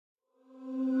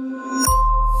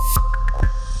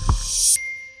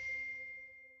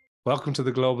Welcome to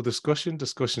the Global Discussion,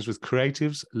 discussions with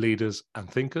creatives, leaders, and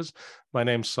thinkers. My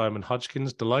name's Simon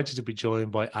Hodgkins, delighted to be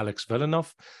joined by Alex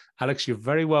Velinov. Alex, you're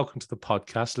very welcome to the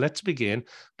podcast. Let's begin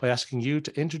by asking you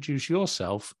to introduce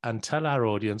yourself and tell our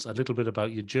audience a little bit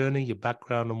about your journey, your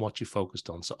background, and what you focused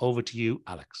on. So over to you,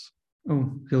 Alex.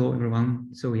 Oh, hello, everyone.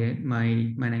 So yeah, my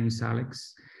name is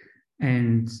Alex.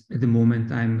 And at the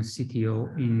moment, I'm a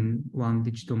CTO in one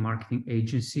digital marketing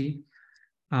agency.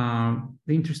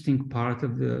 The interesting part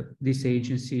of this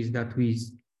agency is that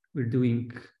we're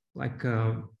doing like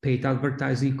paid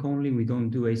advertising only. We don't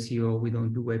do SEO, we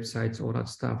don't do websites, all that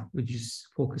stuff. We just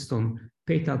focused on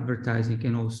paid advertising,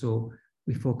 and also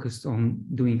we focused on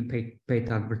doing paid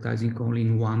advertising only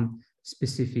in one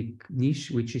specific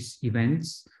niche, which is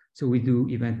events. So we do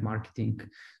event marketing.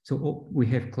 So we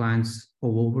have clients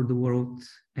all over the world,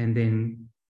 and then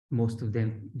most of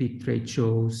them big trade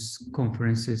shows,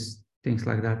 conferences, things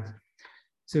like that.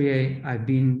 So yeah, I've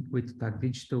been with Tag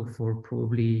Digital for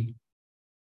probably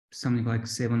something like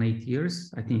 7-8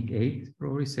 years. I think 8,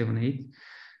 probably 7-8.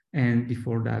 And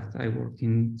before that, I worked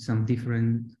in some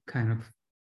different kind of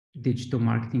digital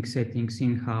marketing settings,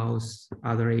 in-house,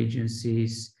 other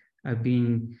agencies. I've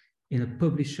been in a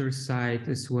publisher side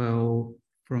as well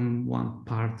from one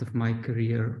part of my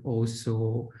career.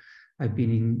 Also, I've been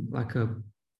in like a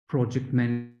project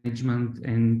management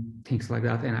and things like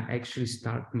that. And I actually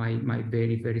start my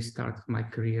very, very start of my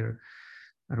career.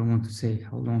 I don't want to say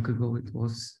how long ago it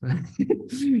was.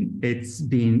 It's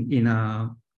been in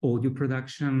audio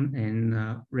production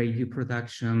and radio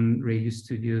production, radio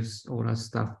studios, all that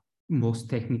stuff, most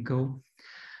technical.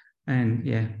 And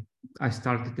yeah, I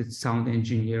started as sound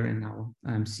engineer, and now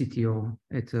I'm CTO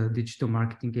at a digital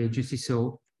marketing agency.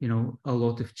 So, you know, a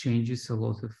lot of changes, a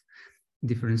lot of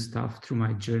different stuff through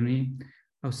my journey.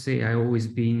 I'll say I always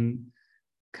been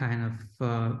kind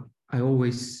of, I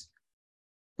always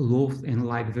love and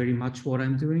like very much what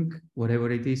I'm doing, whatever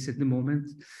it is at the moment.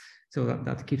 So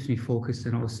that keeps me focused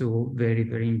and also very,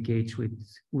 very engaged with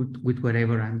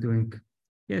whatever I'm doing.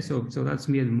 Yeah, so that's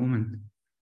me at the moment.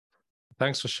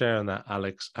 Thanks for sharing that,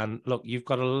 Alex. And look, you've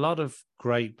got a lot of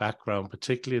great background,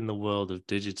 particularly in the world of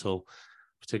digital,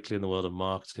 particularly in the world of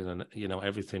marketing, and you know,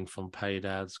 everything from paid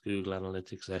ads, Google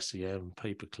Analytics, SEM,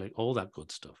 pay-per-click, all that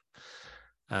good stuff.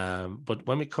 But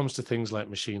when it comes to things like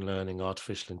machine learning,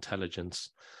 artificial intelligence,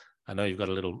 I know you've got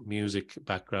a little music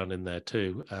background in there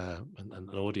too, and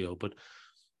audio, but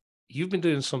you've been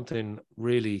doing something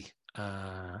really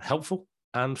helpful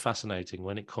and fascinating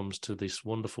when it comes to this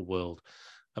wonderful world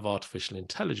of artificial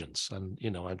intelligence. And, you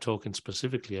know, I'm talking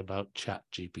specifically about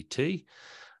ChatGPT.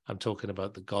 I'm talking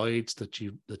about the guides that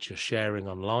you're sharing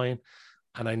online.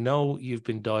 And I know you've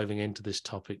been diving into this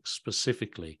topic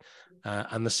specifically.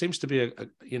 And there seems to be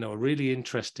a really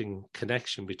interesting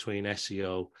connection between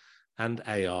SEO and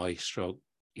AI stroke,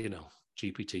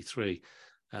 GPT-3,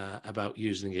 about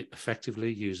using it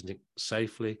effectively, using it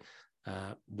safely.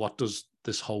 What does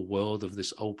this whole world of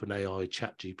this open AI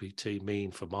ChatGPT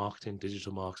mean for marketing,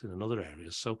 digital marketing, and other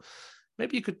areas? So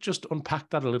maybe you could just unpack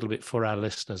that a little bit for our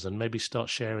listeners and maybe start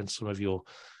sharing some of your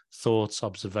thoughts,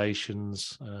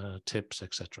 observations, tips,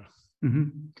 etc. Mm-hmm.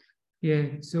 Yeah,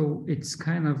 so it's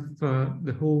kind of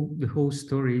the whole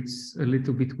story. It's a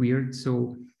little bit weird.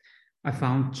 So I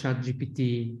found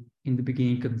ChatGPT in the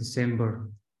beginning of December,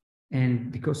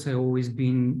 and because I always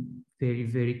been very,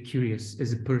 very curious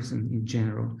as a person in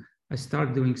general, I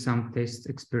started doing some test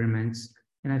experiments,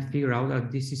 and I figured out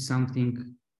that this is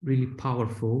something really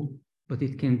powerful, but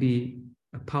it can be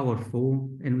powerful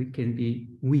and it can be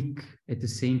weak at the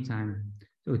same time.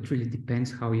 So it really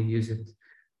depends how you use it.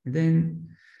 And then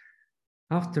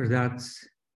after that,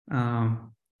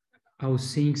 I was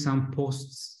seeing some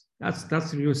posts.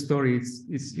 That's a real story.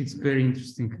 It's very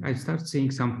interesting. I start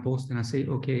seeing some posts and I say,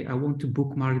 okay, I want to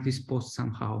bookmark this post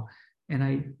somehow. And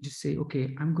I just say,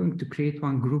 okay, I'm going to create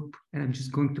one group and I'm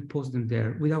just going to post them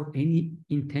there without any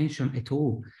intention at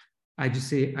all. I just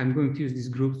say, I'm going to use this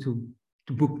group to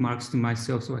bookmarks to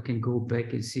myself so I can go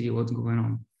back and see what's going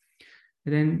on.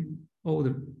 And then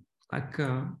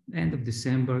end of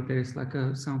December, there's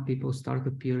some people start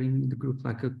appearing in the group,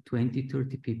 20,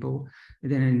 30 people.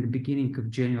 And then in the beginning of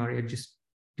January, I just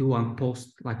do one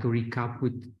post, like a recap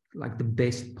with like the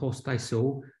best post I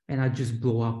saw, and I just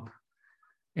blow up.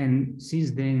 And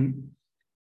since then,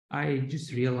 I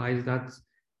just realized that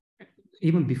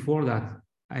even before that,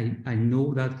 I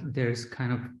know that there's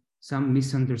kind of some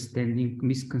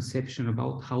misconception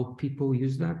about how people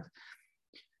use that.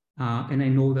 And I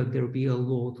know that there will be a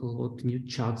lot of new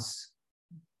chats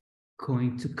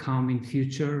going to come in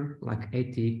future, like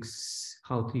ethics,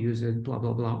 how to use it, blah,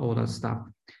 blah, blah, all that stuff.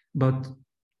 But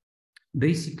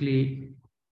basically,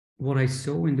 what I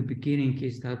saw in the beginning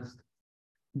is that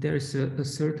there's a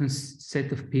certain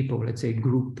set of people, let's say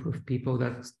group of people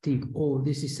that think, oh,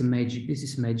 this is a magic, this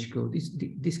is magical,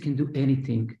 this can do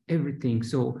anything, everything.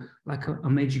 So like a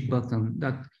magic button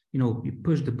that, you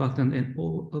push the button and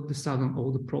all of a sudden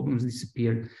all the problems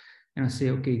disappear. And I say,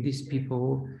 okay, these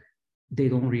people, they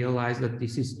don't realize that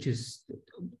this is just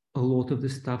a lot of the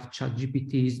stuff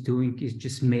ChatGPT is doing is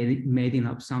just making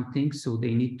up something. So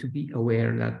they need to be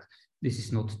aware that this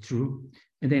is not true.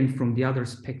 And then from the other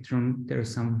spectrum, there are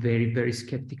some very, very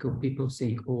skeptical people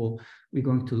saying, oh, we're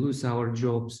going to lose our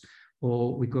jobs,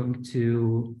 or we're going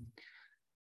to,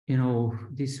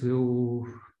 this will,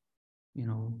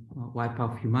 wipe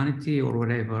out humanity or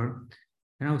whatever.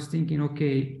 And I was thinking,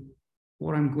 okay,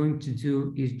 what I'm going to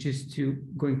do is just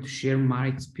going to share my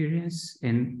experience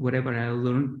and whatever I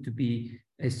learned to be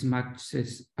as much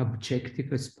as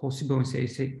objective as possible, and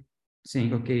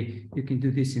saying, okay, you can do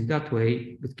this in that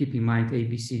way, but keep in mind A,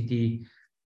 B, C, D,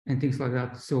 and things like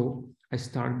that. So I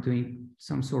started doing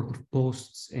some sort of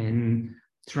posts and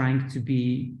trying to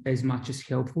be as much as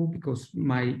helpful, because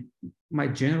my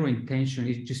general intention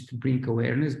is just to bring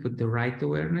awareness, but the right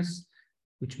awareness,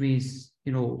 which means,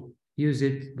 use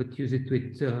it, but use it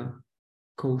with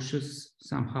cautious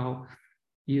somehow.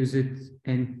 Use it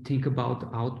and think about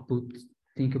output.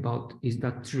 Think about, is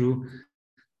that true?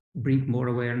 Bring more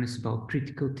awareness about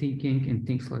critical thinking and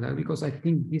things like that, because I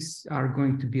think these are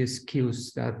going to be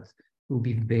skills that will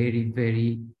be very,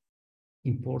 very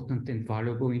important and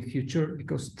valuable in future,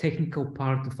 because technical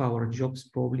part of our jobs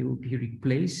probably will be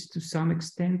replaced to some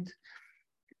extent.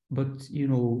 But,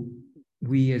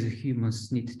 we as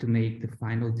humans need to make the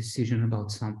final decision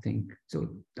about something. So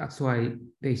that's why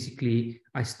basically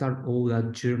I start all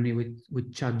that journey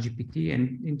with ChatGPT,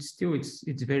 and still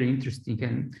it's very interesting.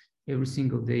 And every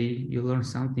single day you learn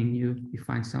something new, you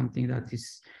find something that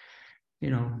is,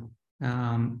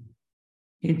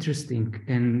 interesting.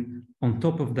 And on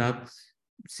top of that,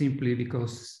 simply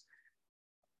because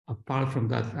apart from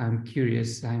that, I'm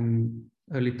curious, I'm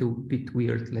a little bit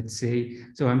weird, let's say.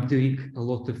 So I'm doing a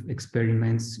lot of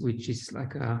experiments, which is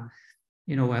like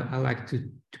I like to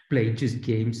play just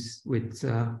games with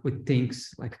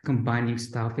things, like combining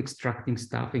stuff, extracting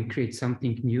stuff, and create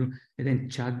something new. And then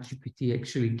ChatGPT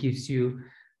actually gives you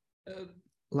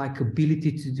like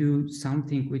ability to do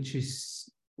something which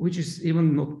is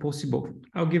even not possible.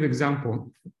 I'll give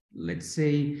example. Let's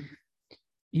say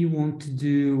you want to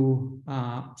do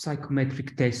a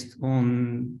psychometric test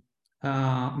on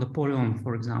Napoleon,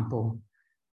 for example.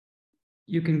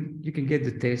 You can get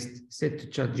the test, set to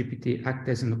ChatGPT, act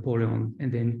as a Napoleon,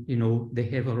 and then they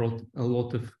have a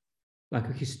lot of like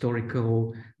a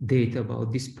historical data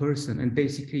about this person, and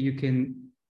basically you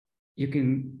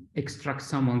can extract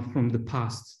someone from the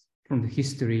past, from the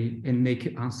history, and make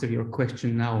you answer your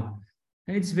question now.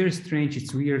 And it's very strange,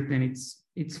 it's weird, and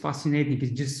it's fascinating.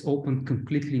 It's just opened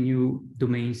completely new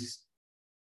domains.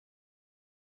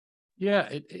 Yeah,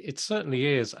 it certainly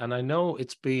is. And I know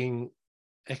it's being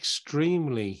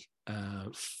extremely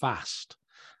fast,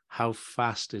 how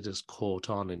fast it has caught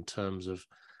on in terms of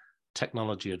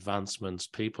technology advancements.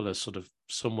 People are sort of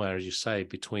somewhere, as you say,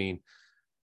 between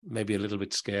maybe a little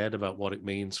bit scared about what it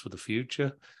means for the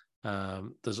future.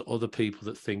 There's other people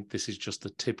that think this is just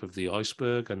the tip of the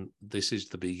iceberg and this is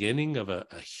the beginning of a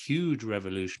huge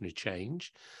revolutionary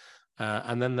change.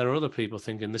 And then there are other people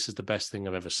thinking this is the best thing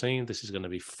I've ever seen. This is going to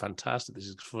be fantastic. This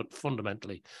is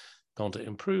fundamentally going to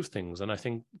improve things. And I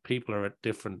think people are at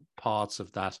different parts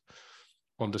of that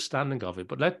understanding of it.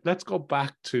 But let's go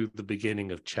back to the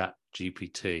beginning of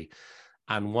ChatGPT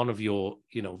and one of your,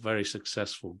 very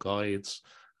successful guides.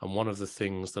 And one of the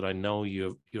things that I know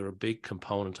you're a big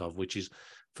component of, which is,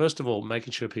 first of all,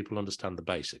 making sure people understand the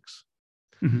basics.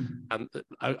 Mm-hmm. And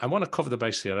I want to cover the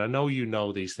basics here. I know you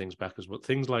know these things backwards, but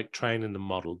things like training the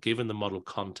model, giving the model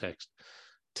context,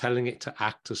 telling it to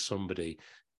act as somebody,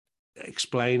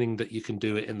 explaining that you can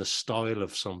do it in the style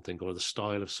of something or the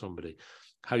style of somebody,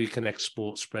 how you can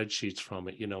export spreadsheets from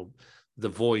it, the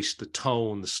voice, the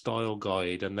tone, the style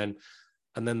guide, and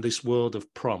then this world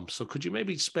of prompts. So could you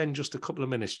maybe spend just a couple of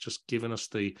minutes just giving us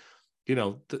the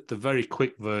very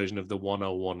quick version of the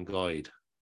 101 guide?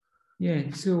 Yeah,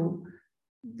 so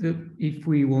if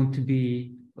we want to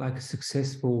be like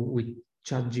successful with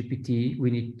ChatGPT, we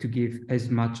need to give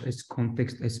as much as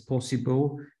context as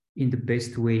possible in the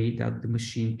best way that the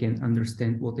machine can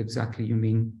understand what exactly you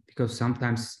mean. Because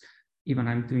sometimes even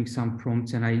I'm doing some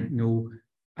prompts and I know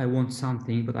I want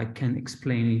something, but I can't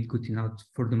explain it good enough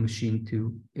for the machine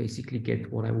to basically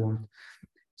get what I want.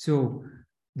 So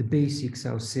the basics,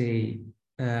 I'll say,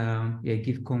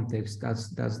 give context. That's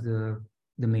the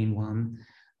main one.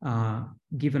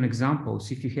 give an example.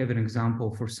 So if you have an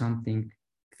example for something,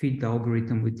 feed the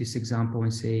algorithm with this example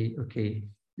and say, okay,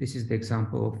 this is the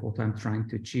example of what I'm trying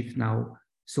to achieve now.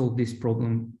 Solve this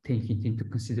problem, taking into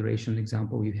consideration the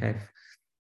example you have.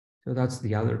 So that's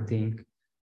the other thing.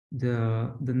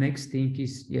 The next thing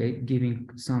is giving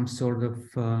some sort of,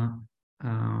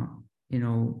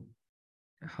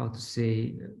 how to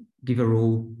say, give a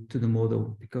role to the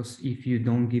model, because if you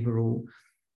don't give a role,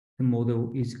 the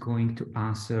model is going to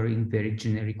answer in very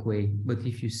generic way. But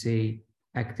if you say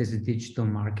act as a digital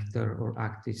marketer or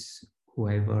act as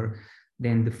whoever,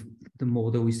 then the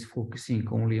model is focusing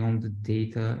only on the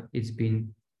data it's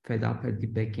been fed up at the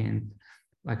back end,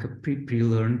 like a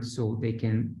pre-learned, so they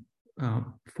can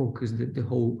focus the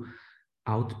whole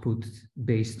output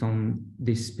based on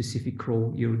this specific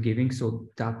role you're giving. So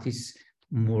that is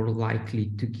more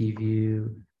likely to give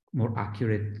you more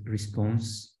accurate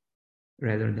response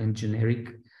rather than generic.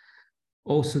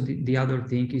 Also, the other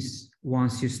thing is,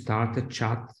 once you start a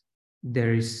chat,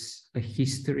 there is a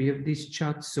history of this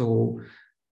chat. So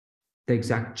the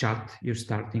exact chat you're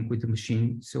starting with the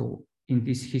machine. So in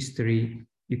this history,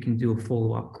 you can do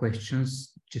follow-up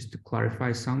questions just to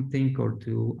clarify something or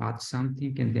to add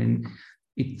something. And then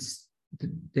it's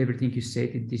everything you said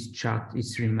in this chat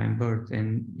is remembered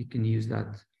and you can use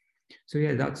that. So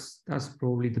yeah, that's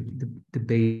probably the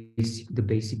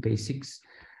basics.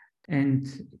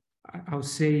 And I'll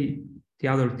say the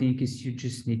other thing is you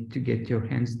just need to get your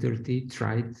hands dirty,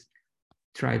 try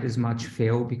it as much,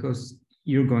 fail, because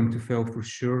you're going to fail for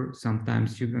sure.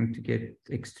 Sometimes you're going to get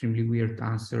extremely weird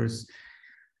answers.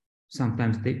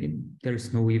 Sometimes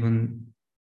there's no even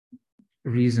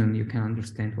reason you can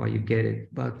understand why you get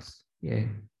it. But yeah,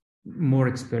 more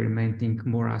experimenting,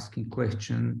 more asking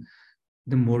questions,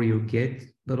 the more you get.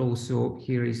 But also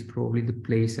here is probably the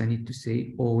place I need to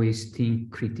say, always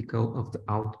think critical of the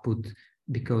output,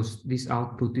 because this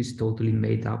output is totally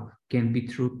made up, can be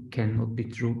true, cannot be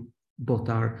true. Both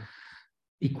are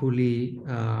equally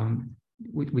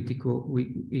with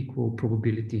equal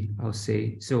probability, I'll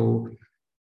say. So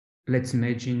let's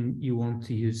imagine you want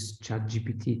to use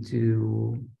ChatGPT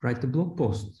to write a blog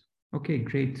post. Okay,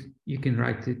 great, you can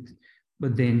write it,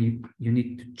 but then you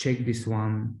need to check this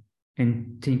one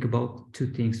and think about two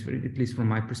things, at least from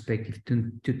my perspective,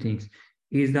 two things.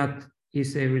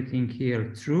 Is everything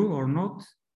here true or not?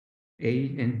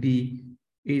 A, and B,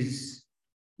 is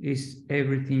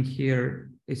everything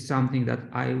here is something that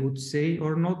I would say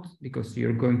or not? Because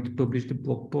you're going to publish the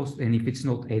blog post, and if it's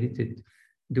not edited,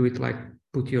 do it like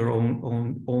put your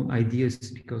own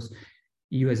ideas, because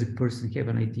you as a person have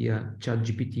an idea.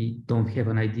 ChatGPT don't have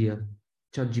an idea.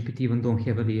 ChatGPT even don't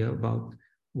have an idea about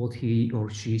what he or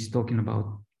she is talking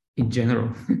about in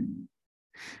general.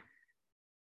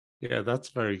 Yeah, that's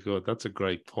very good. That's a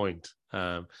great point.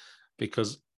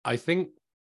 Because I think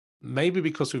maybe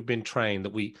because we've been trained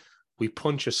that we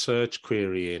punch a search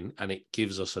query in and it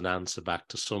gives us an answer back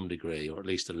to some degree, or at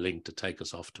least a link to take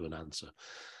us off to an answer,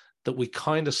 that we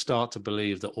kind of start to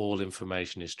believe that all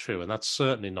information is true. And that's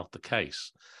certainly not the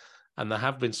case. And there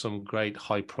have been some great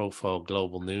high-profile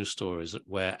global news stories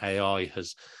where AI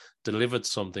has delivered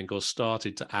something or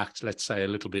started to act, let's say, a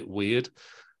little bit weird,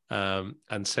 and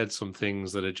said some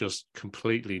things that are just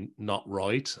completely not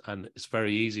right. And it's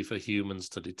very easy for humans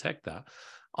to detect that.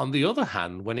 On the other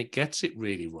hand, when it gets it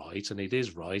really right, and it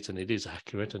is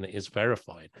accurate and it is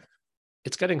verified,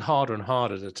 it's getting harder and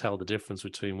harder to tell the difference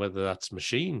between whether that's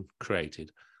machine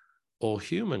created or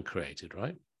human created,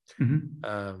 right?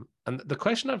 Mm-hmm. And the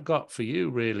question I've got for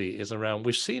you really is around,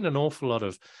 we've seen an awful lot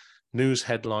of news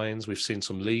headlines. We've seen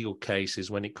some legal cases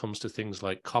when it comes to things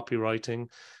like copywriting,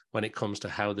 when it comes to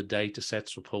how the data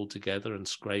sets were pulled together and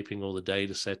scraping all the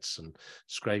data sets and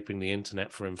scraping the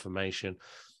internet for information.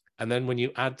 And then when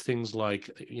you add things like,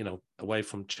 away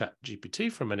from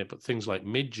ChatGPT for a minute, but things like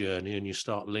Midjourney, and you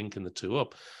start linking the two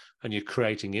up and you're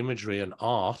creating imagery and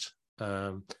art,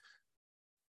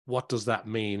 what does that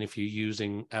mean if you're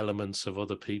using elements of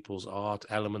other people's art,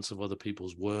 elements of other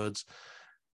people's words?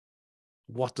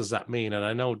 What does that mean? And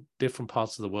I know different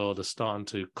parts of the world are starting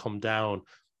to come down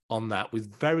on that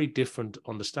with very different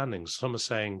understandings. Some are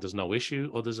saying there's no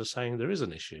issue, others are saying there is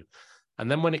an issue.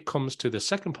 And then when it comes to the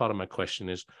second part of my question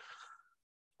is,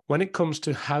 when it comes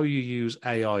to how you use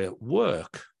AI at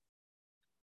work,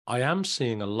 I am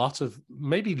seeing a lot of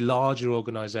maybe larger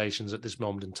organizations at this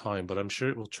moment in time, but I'm sure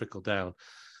it will trickle down,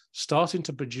 starting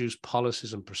to produce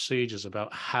policies and procedures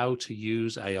about how to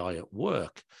use AI at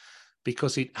work,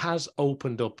 because it has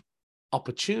opened up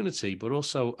opportunity, but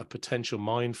also a potential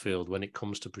minefield when it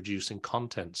comes to producing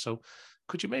content. So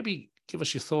could you maybe give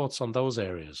us your thoughts on those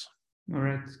areas? All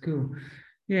right, cool.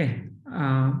 Yeah,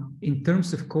 in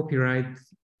terms of copyright,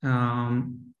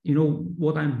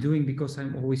 what I'm doing, because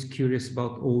I'm always curious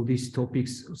about all these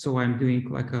topics. So I'm doing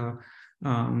like a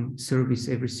service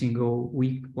every single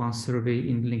week, one survey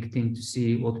in LinkedIn to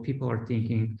see what people are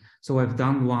thinking. So I've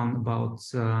done one about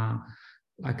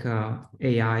like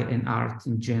AI and art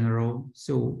in general.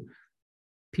 So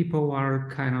people are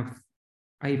kind of,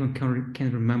 I even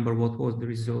can't remember what was the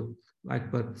result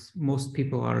like, but most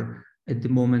people are at the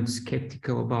moment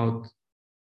skeptical about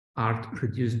art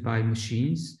produced by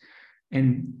machines.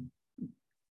 And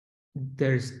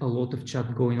there's a lot of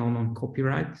chat going on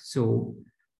copyright. So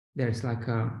there's like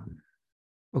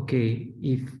okay,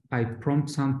 if I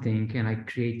prompt something and I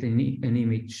create an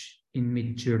image in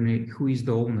Midjourney, who is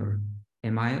the owner?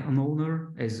 Am I an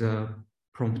owner as a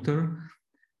prompter?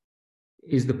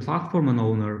 Is the platform an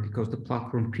owner because the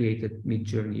platform created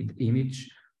Midjourney image,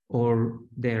 or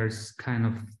there's kind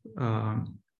of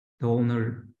the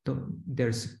owner,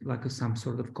 there's like some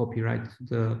sort of copyright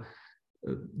to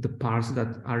the parts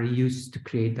that are used to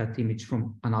create that image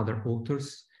from another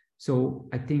authors. So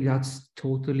I think that's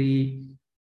totally,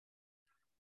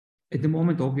 at the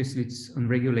moment, obviously it's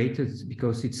unregulated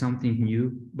because it's something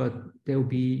new, but there'll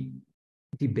be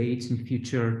debates in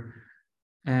future.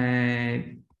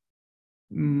 I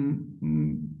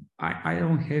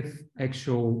don't have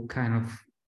actual kind of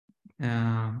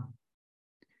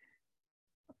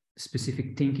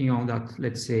specific thinking on that.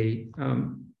 Let's say,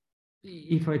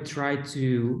 if I try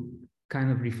to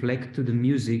kind of reflect to the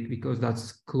music, because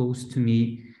that's close to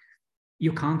me,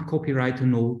 you can't copyright a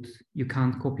note. You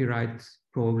can't copyright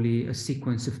probably a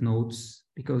sequence of notes,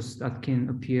 because that can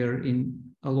appear in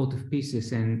a lot of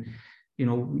pieces. And,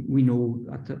 we know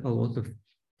that a lot of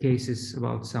cases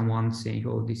about someone saying,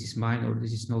 oh, this is mine or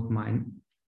this is not mine.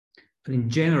 But in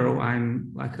general,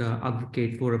 I'm like an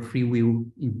advocate for a free will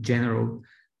in general.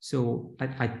 So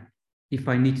if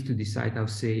I need to decide, I'll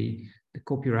say the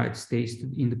copyright stays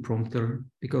in the prompter,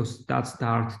 because that's the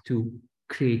art to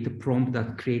create a prompt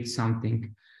that creates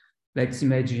something. Let's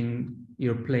imagine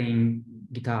you're playing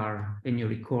guitar and you're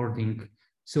recording.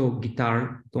 So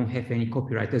guitar don't have any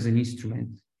copyright as an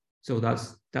instrument. So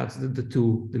that's the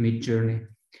tool, the Midjourney.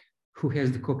 Who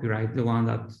has the copyright? The one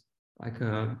that like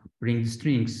ring the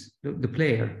strings, the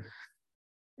player.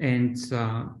 And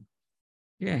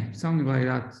yeah, something like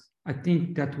that. I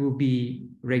think that will be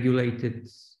regulated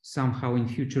somehow in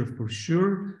future for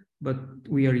sure, but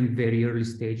we are in very early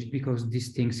stages because these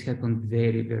things happen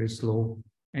very, very slow.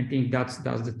 I think that's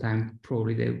the time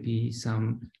probably there will be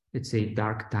some, let's say,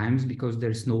 dark times, because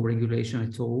there's no regulation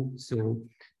at all. So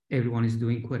everyone is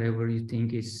doing whatever you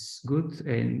think is good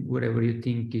and whatever you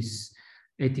think is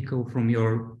ethical from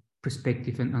your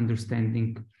perspective and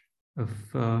understanding of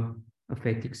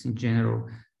ethics in general.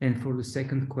 And for the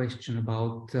second question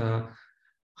about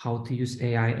how to use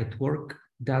AI at work,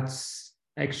 that's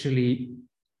actually,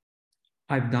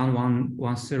 I've done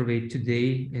one survey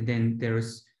today, and then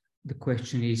there's the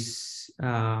question is,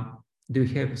 do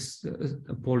you have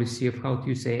a policy of how to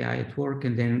use AI at work?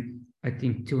 And then I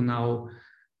think till now,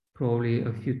 probably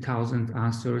a few thousand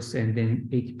answers, and then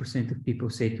 80% of people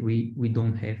said we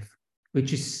don't have,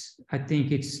 which is, I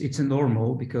think it's a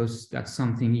normal, because that's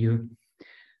something new.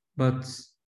 But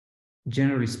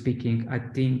generally speaking, I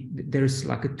think there's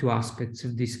like two aspects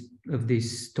of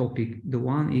this topic. The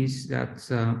one is that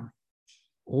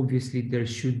obviously there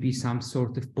should be some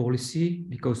sort of policy,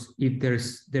 because if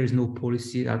there's no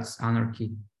policy, that's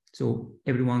anarchy. So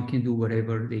everyone can do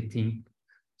whatever they think.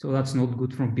 So that's not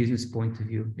good from business point of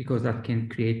view, because that can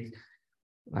create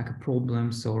like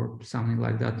problems or something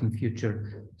like that in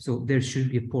future. So there should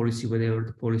be a policy, whatever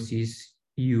the policy is,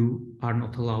 you are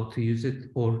not allowed to use it,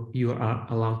 or you are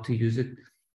allowed to use it.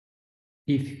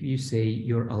 If you say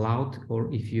you're allowed,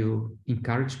 or if you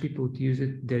encourage people to use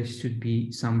it, there should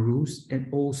be some rules, and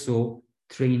also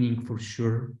training for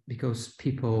sure, because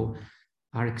people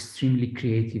are extremely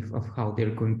creative of how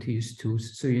they're going to use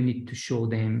tools. So you need to show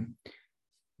them,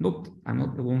 I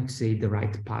won't say the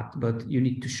right path, but you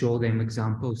need to show them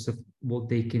examples of what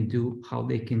they can do, how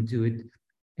they can do it,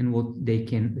 and what they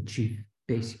can achieve,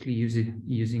 basically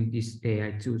using these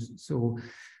AI tools. So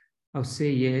I'll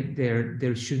say, yeah,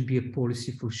 there should be a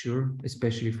policy for sure,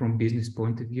 especially from business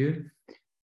point of view.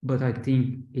 But I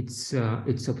think it's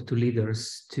up to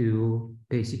leaders to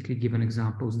basically give an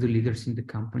examples, the leaders in the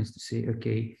companies, to say,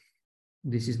 okay,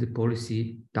 this is the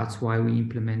policy. That's why we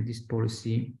implement this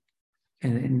policy,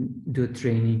 and then do a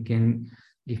training and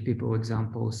give people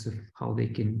examples of how they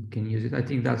can use it. I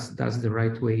think that's the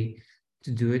right way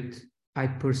to do it. I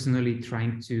personally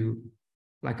trying to,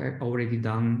 like I already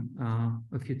done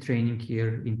a few training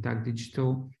here in Tag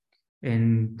Digital,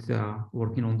 and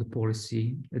working on the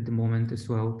policy at the moment as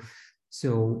well.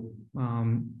 So,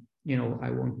 I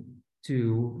want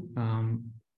to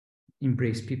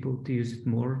embrace people to use it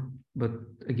more, but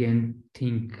again,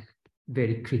 think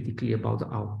very critically about the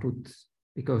output,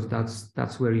 because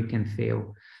that's where you can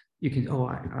fail. You can,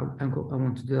 I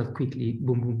want to do that quickly,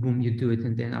 boom, boom, boom, you do it,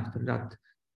 and then after that,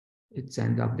 it's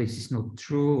end up, this is not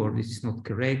true, or this is not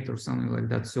correct, or something like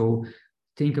that. So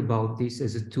think about this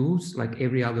as a tools, like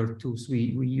every other tools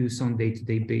we use on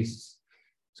day-to-day basis.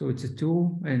 So it's a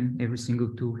tool, and every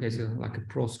single tool has like a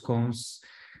pros, cons,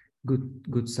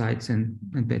 good sides and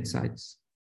bad sides.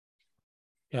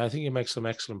 Yeah, I think you make some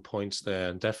excellent points there,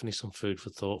 and definitely some food for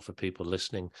thought for people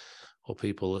listening, or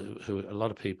people who a lot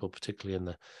of people, particularly in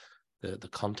the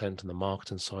content and the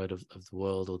marketing side of the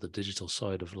world, or the digital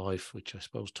side of life, which I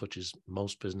suppose touches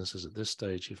most businesses at this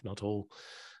stage, if not all.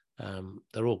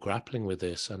 They're all grappling with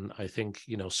this. And I think,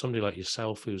 somebody like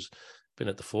yourself who's been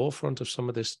at the forefront of some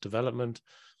of this development,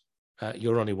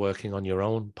 you're only working on your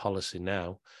own policy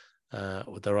now.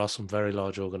 There are some very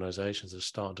large organizations that are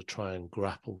starting to try and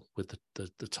grapple with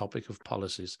the topic of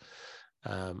policies.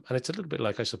 And it's a little bit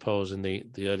like, I suppose, in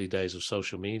the early days of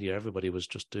social media, everybody was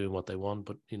just doing what they want,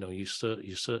 but you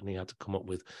certainly had to come up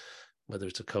with whether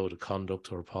it's a code of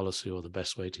conduct or a policy, or the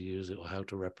best way to use it, or how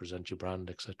to represent your brand,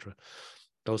 etc.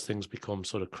 Those things become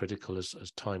sort of critical as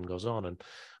time goes on. And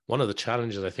one of the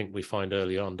challenges I think we find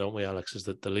early on, don't we, Alex, is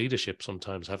that the leadership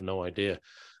sometimes have no idea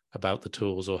about the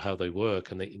tools or how they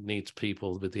work, and it needs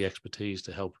people with the expertise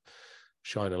to help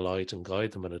shine a light and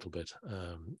guide them a little bit.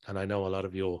 And I know a lot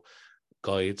of your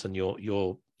guides and your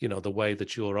the way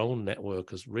that your own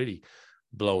network has really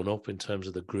blown up in terms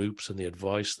of the groups and the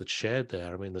advice that's shared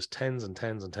there. I mean, there's tens and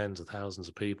tens and tens of thousands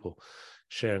of people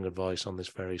sharing advice on this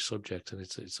very subject, and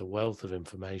it's a wealth of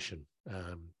information.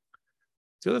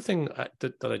 The other thing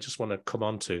that I just want to come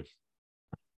on to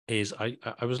is I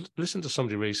was listening to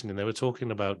somebody recently, and they were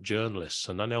talking about journalists,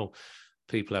 and I know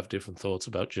people have different thoughts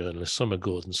about journalists. Some are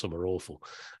good and some are awful.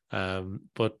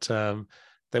 But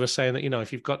they were saying that,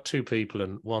 if you've got two people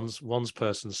and one's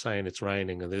person saying it's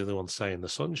raining and the other one's saying the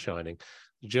sun's shining,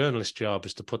 the journalist's job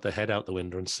is to put their head out the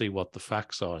window and see what the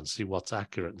facts are and see what's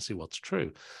accurate and see what's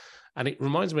true. And it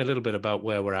reminds me a little bit about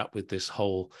where we're at with this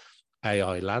whole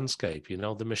AI landscape.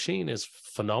 The machine is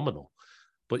phenomenal,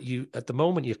 but at the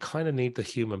moment, you kind of need the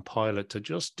human pilot to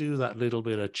just do that little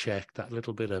bit of check, that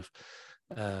little bit of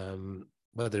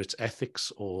whether it's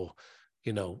ethics or,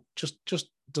 just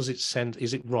does it send,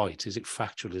 is it right? Is it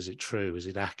factual? Is it true? Is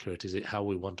it accurate? Is it how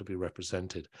we want to be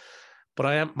represented?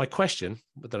 But my question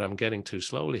that I'm getting to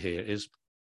slowly here is,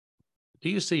 do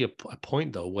you see a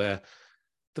point though, where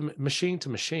the machine to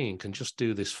machine can just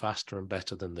do this faster and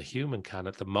better than the human can?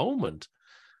 At the moment,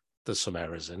 there's some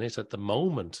errors in it. At the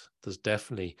moment, there's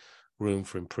definitely room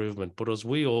for improvement. But as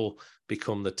we all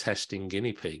become the testing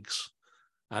guinea pigs,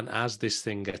 and as this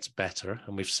thing gets better,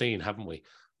 and we've seen, haven't we,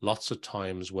 lots of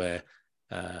times where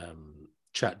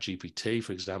ChatGPT,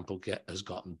 for example, has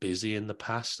gotten busy in the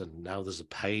past, and now there's a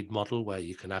paid model where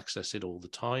you can access it all the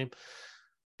time.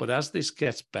 But as this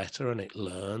gets better and it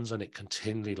learns and it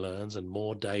continually learns, and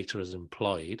more data is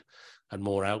employed and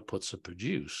more outputs are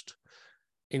produced,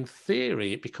 in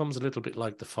theory, it becomes a little bit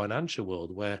like the financial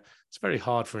world, where it's very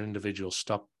hard for an individual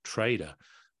stock trader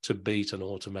to beat an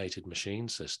automated machine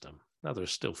system. Now, there are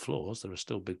still flaws. There are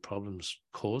still big problems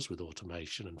caused with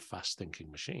automation and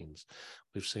fast-thinking machines.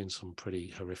 We've seen some pretty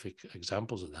horrific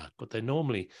examples of that, but they're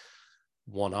normally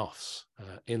one-offs.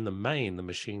 In the main, the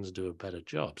machines do a better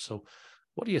job. So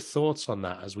what are your thoughts on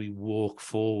that as we walk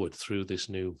forward through this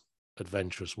new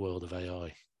adventurous world of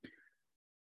AI?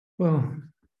 Well,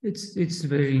 it's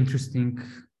very interesting,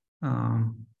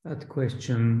 that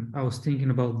question. I was thinking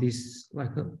about this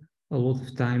like a lot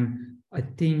of time. I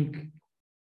think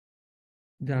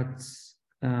that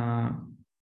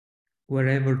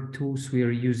wherever tools we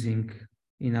are using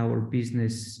in our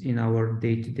business, in our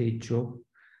day-to-day job,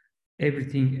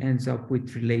 everything ends up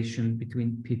with relation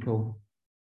between people.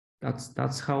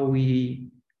 That's how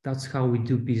we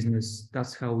do business.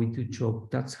 That's how we do job.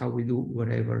 That's how we do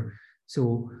whatever.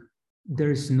 So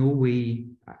there's no way,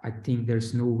 I think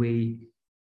there's no way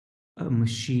a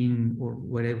machine or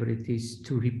whatever it is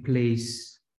to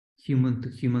replace human to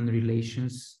human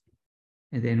relations.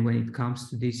 And then when it comes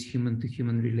to these human to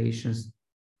human relations,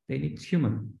 then it's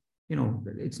human.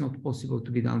 It's not possible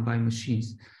to be done by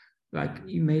machines. Like,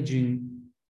 imagine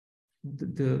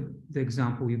the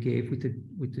example you gave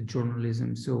with the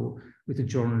journalism. So with the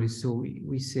journalists, so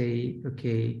we say,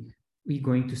 okay, we're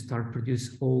going to start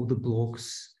produce all the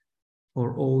blogs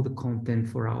or all the content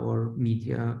for our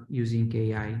media using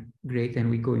AI. Great, and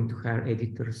we're going to hire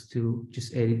editors to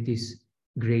just edit this.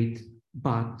 Great,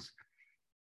 but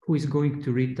who is going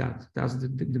to read that? That's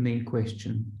the main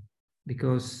question.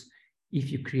 Because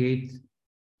if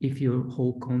your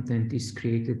whole content is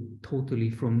created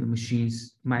totally from the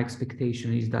machines, my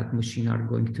expectation is that machines are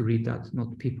going to read that,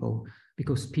 not people.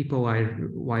 Because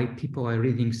why people are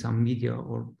reading some media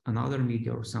or another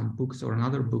media or some books or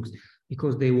another books,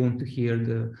 because they want to hear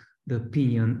the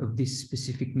opinion of this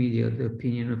specific media, the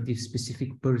opinion of this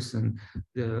specific person,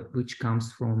 which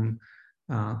comes from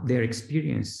their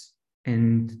experience.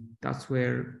 And that's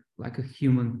where like a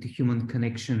human to human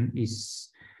connection is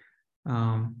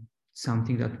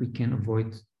something that we can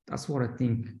avoid. That's what I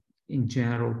think in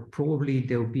general. Probably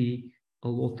there'll be a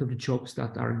lot of jobs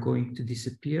that are going to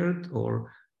disappear,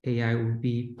 or AI will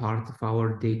be part of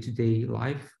our day-to-day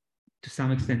life to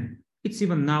some extent. It's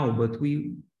even now, but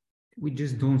we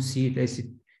just don't see it as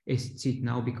it's it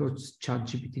now, because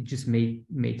ChatGPT just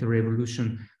made a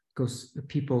revolution, because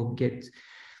people get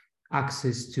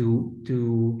access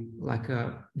to like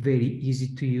a very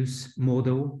easy to use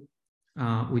model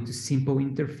with a simple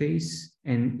interface,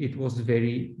 and it was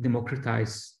very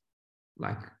democratized,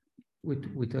 like with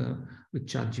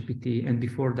ChatGPT. And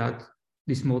before that,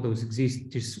 these models exist,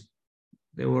 just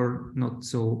they were not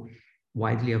so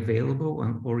widely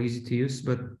available or easy to use.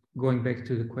 But going back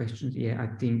to the questions, yeah, I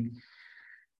think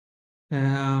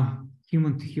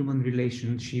human to human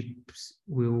relationships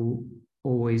will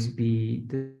always be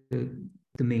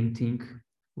the main thing,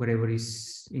 whatever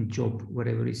is in job,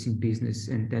 whatever is in business,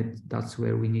 and that's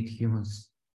where we need humans.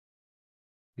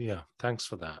 Yeah, thanks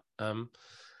for that.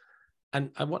 And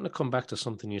I want to come back to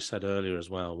something you said earlier as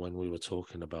well, when we were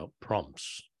talking about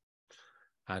prompts,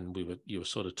 and you were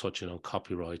sort of touching on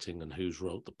copywriting and who's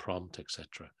wrote the prompt,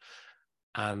 etc.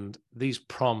 And these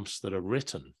prompts that are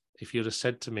written, if you'd have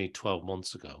said to me 12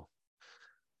 months ago,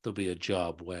 there'll be a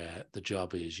job where the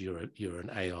job is you're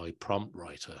an AI prompt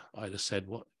writer, I'd have said,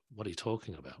 what are you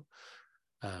talking about?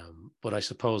 But I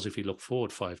suppose if you look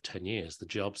forward 5-10 years, the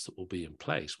jobs that will be in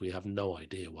place, we have no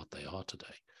idea what they are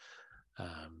today.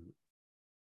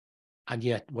 And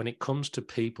yet, when it comes to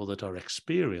people that are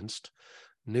experienced,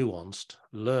 nuanced,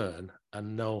 learn,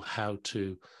 and know how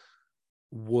to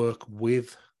work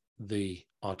with the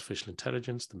artificial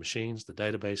intelligence, the machines, the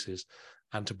databases,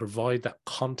 and to provide that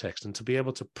context and to be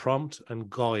able to prompt and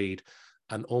guide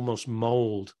and almost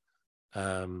mold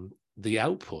the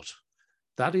output,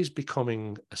 that is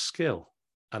becoming a skill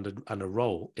and a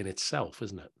role in itself,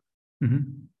 isn't it?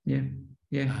 Mm-hmm.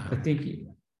 Yeah. I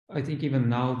think even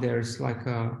now there's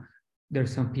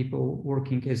some people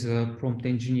working as prompt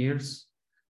engineers,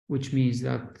 which means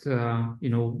that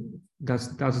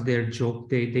that's their job.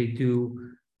 They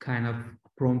do kind of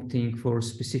prompting for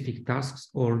specific tasks,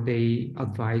 or they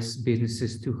advise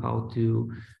businesses to how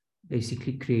to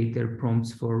basically create their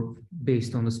prompts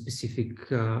based on the specific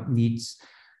needs.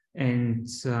 And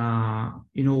I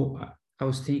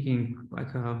was thinking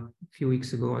like a few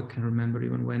weeks ago, I can remember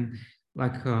even when,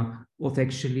 what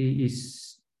actually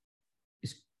is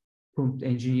prompt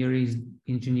engineer is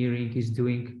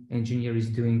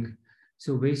doing.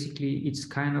 So basically,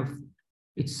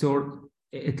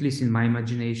 at least in my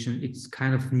imagination, it's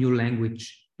kind of new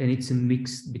language, and it's a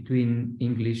mix between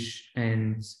English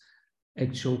and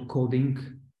actual coding.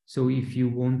 So if you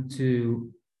want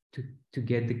to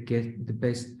get the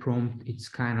best prompt, it's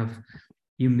kind of,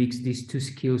 you mix these two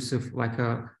skills of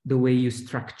the way you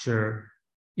structure,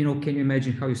 can you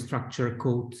imagine how you structure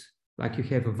code? Like you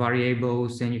have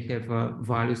variables and you have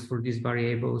values for these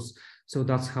variables. So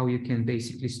that's how you can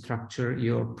basically structure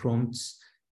your prompts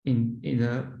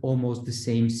in almost the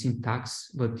same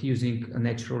syntax, but using a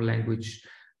natural language,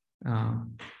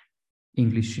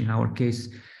 English in our case.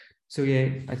 So yeah,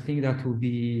 I think that would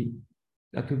be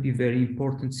very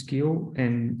important skill,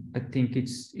 and I think it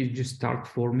just start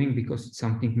forming because it's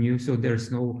something new. So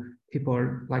there's no people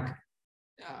are like,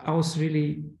 I was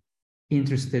really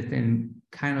interested, and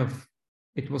kind of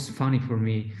it was funny for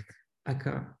me,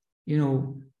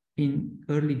 in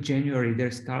early January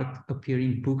there start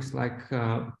appearing books like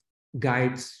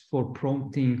guides for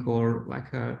prompting, or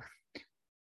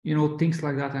things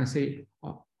like that, and I say,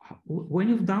 when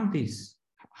you've done this,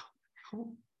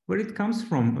 where it comes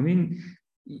from? I mean,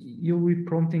 you'll be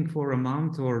prompting for a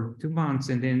month or 2 months,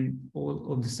 and then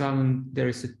all of a sudden there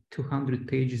is a 200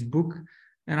 pages book,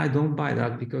 and I don't buy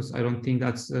that, because I don't think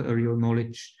that's a real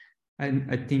knowledge.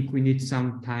 And I think we need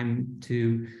some time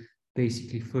to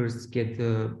basically first get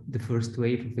the first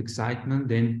wave of excitement,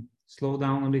 then slow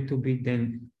down a little bit,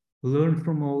 then learn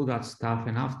from all that stuff,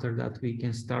 and after that we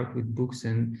can start with books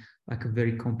and like a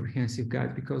very comprehensive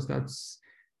guide, because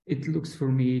it looks for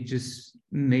me just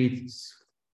made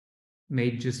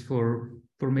just for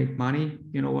make money,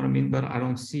 you know what I mean? But I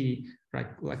don't see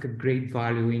like a great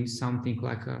value in something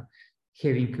like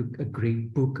having a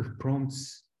great book of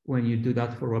prompts when you do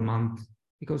that for a month,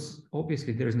 because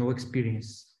obviously there's no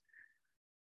experience.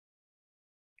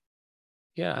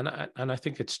 Yeah, and I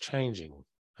think it's changing.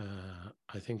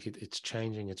 I think it's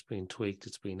changing. It's been tweaked.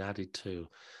 It's been added to,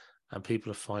 and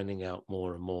people are finding out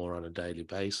more and more on a daily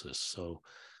basis. So,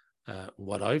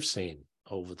 what I've seen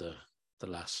over the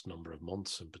last number of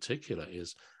months, in particular,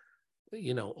 is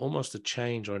almost a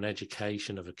change or an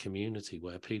education of a community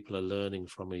where people are learning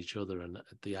from each other, and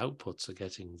the outputs are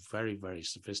getting very, very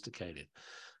sophisticated.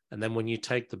 And then when you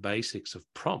take the basics of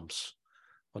prompts,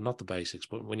 well, not the basics,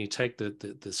 but when you take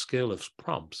the skill of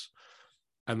prompts,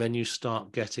 and then you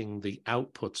start getting the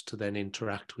outputs to then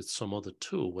interact with some other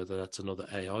tool, whether that's another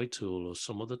AI tool or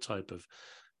some other type of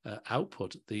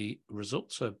output, the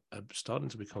results are starting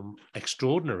to become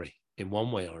extraordinary in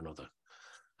one way or another.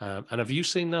 And have you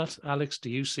seen that, Alex? Do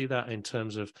you see that in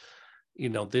terms of,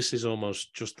 this is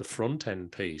almost just the front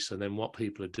end piece, and then what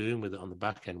people are doing with it on the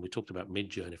back end? We talked about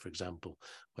Midjourney, for example,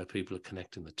 where people are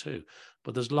connecting the two.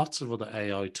 But there's lots of other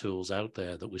AI tools out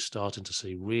there that we're starting to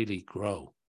see really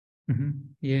grow. Mm-hmm.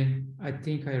 Yeah, I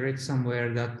think I read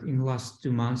somewhere that in the last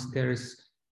 2 months there's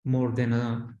more than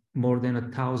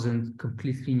 1,000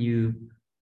 completely new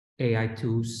AI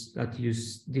tools that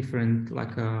use different,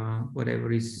 like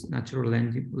whatever is natural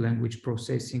language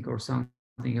processing or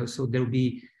something else. So there'll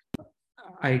be,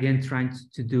 I again trying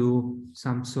to do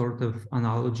some sort of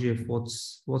analogy of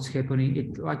what's happening.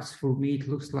 It for me, it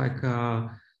looks like a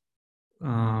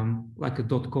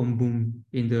 .com boom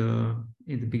in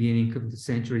the beginning of the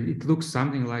century. It looks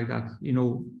something like that.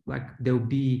 Like there'll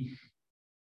be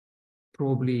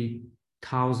probably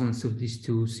thousands of these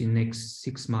tools in next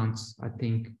 6 months, I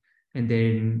think. And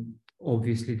then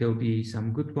obviously there'll be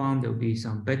some good one, there'll be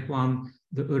some bad one.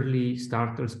 The early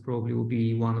starters probably will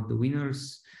be one of the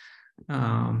winners.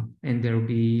 And there'll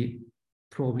be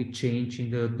probably change in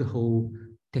the whole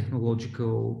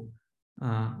technological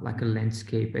like a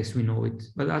landscape as we know it.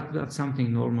 But that's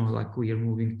something normal, like we are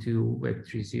moving to Web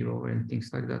 3.0 and things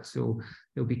like that. So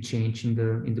there'll be change in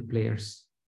the players.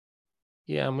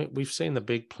 Yeah, and we've seen the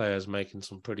big players making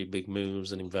some pretty big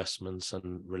moves and investments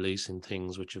and releasing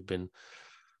things which have been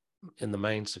in the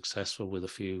main successful, with a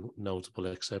few notable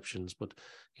exceptions. But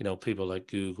people like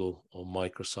Google or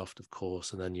Microsoft, of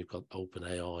course, and then you've got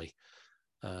OpenAI,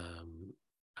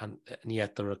 and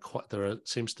yet there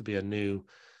seems to be a new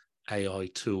AI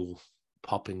tool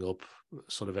popping up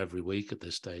sort of every week at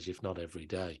this stage, if not every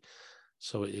day.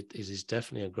 So it is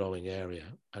definitely a growing area.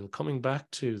 And coming back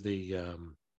to the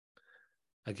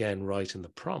again, writing the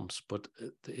prompts, but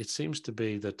it seems to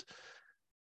be that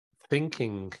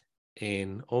thinking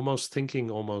almost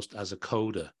as a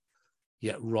coder,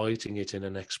 yet writing it in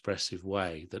an expressive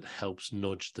way that helps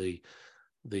nudge the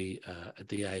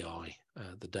AI,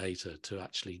 the data, to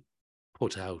actually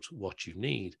put out what you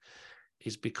need,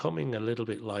 is becoming a little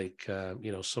bit like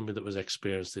somebody that was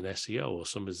experienced in SEO, or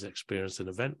somebody that's experienced in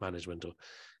event management, or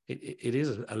it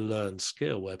is a learned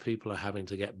skill where people are having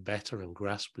to get better and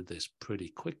grasp with this pretty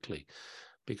quickly,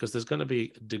 because there's going to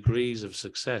be degrees of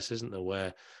success, isn't there,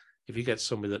 where if you get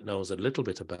somebody that knows a little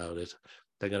bit about it,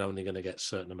 they're only going to get a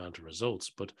certain amount of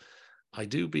results. But I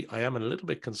am a little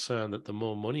bit concerned that the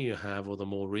more money you have, or the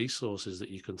more resources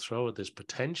that you can throw at this,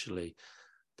 potentially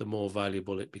the more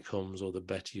valuable it becomes, or the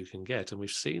better you can get. And we've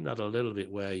seen that a little bit,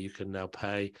 where you can now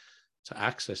pay to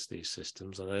access these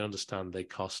systems. And I understand they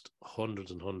cost hundreds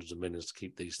and hundreds of millions to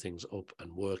keep these things up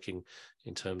and working,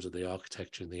 in terms of the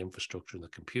architecture and the infrastructure and the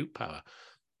compute power,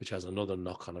 which has another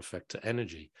knock-on effect to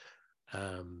energy.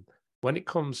 When it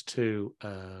comes to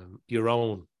your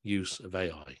own use of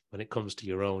AI, when it comes to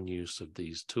your own use of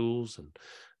these tools and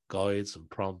guides and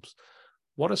prompts,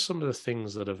 what are some of the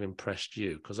things that have impressed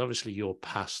you? Because obviously you're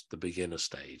past the beginner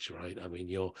stage, right? I mean,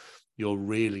 you're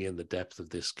really in the depth of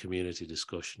this community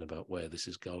discussion about where this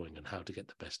is going and how to get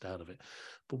the best out of it.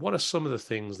 But what are some of the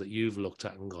things that you've looked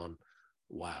at and gone,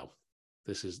 wow,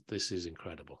 this is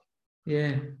incredible?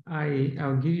 Yeah,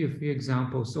 I'll give you a few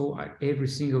examples. So every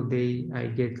single day I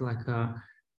get like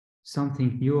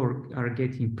something new, or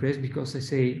get impressed, because I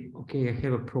say, okay, I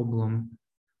have a problem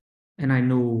and I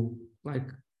know like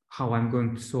how I'm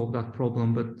going to solve that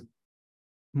problem. But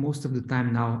most of the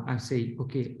time now I say,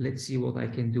 okay, let's see what I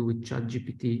can do with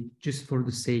ChatGPT, just for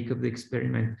the sake of the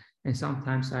experiment. And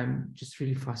sometimes I'm just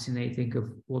really fascinating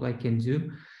of what I can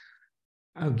do.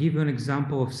 I'll give you an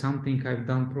example of something I've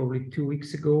done probably 2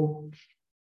 weeks ago.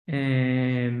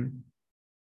 And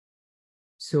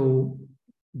So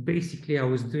basically I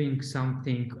was doing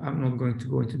something, I'm not going to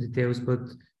go into details, but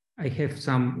I have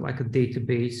some like a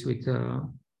database with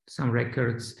some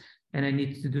records, and I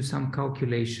need to do some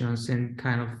calculations and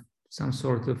kind of some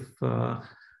sort of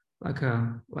like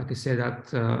I said,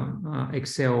 that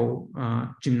Excel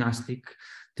gymnastic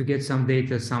to get some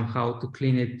data somehow, to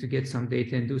clean it, to get some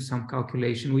data and do some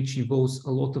calculation, which involves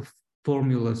a lot of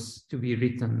formulas to be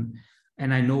written.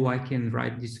 And I know I can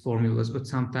write these formulas, but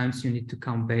sometimes you need to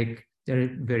come back. They're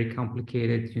very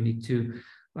complicated. You need to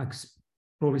like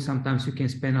probably sometimes you can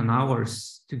spend an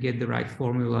hours to get the right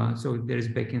formula. So there's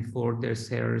back and forth,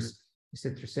 there's errors,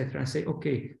 etc., etc. I say,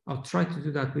 okay, I'll try to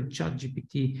do that with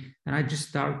ChatGPT, and I just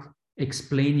start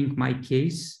explaining my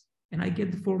case, and I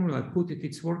get the formula, I put it,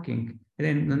 it's working. And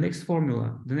then the next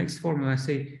formula, I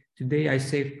say, today I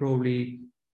saved probably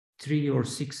 3 or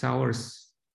 6 hours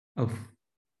of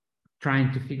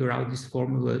trying to figure out this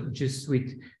formula just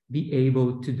with be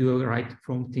able to do the right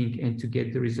prompting and to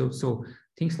get the result. So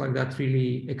things like that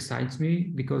really excites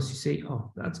me, because you say,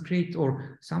 oh, that's great.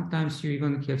 Or sometimes you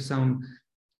even have some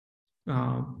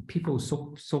people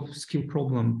soft skill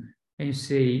problem, and you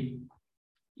say,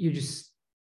 you just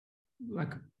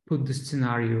like put the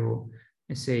scenario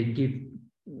and say, give,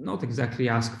 not exactly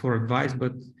ask for advice,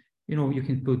 but you know, you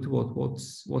can put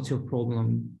what's your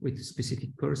problem with a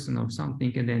specific person or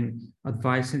something, and then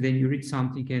advice, and then you read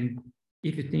something, and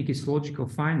if you think it's logical,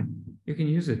 fine, you can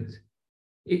use it.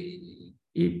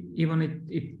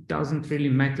 It doesn't really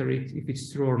matter if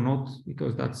it's true or not,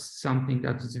 because that's something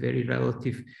that is very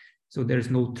relative. So there's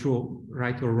no true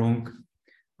right or wrong.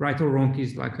 Right or wrong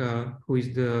is like who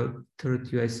is the third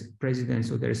US president,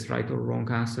 so there's right or wrong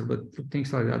answer, but for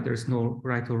things like that, there's no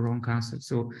right or wrong answer.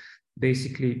 So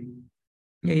basically,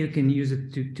 yeah, you can use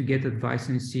it to get advice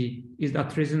and see, is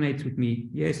that resonate with me?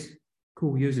 Yes,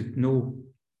 cool, use it. No,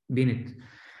 bin it.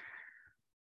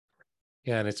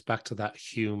 Yeah, and it's back to that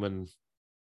human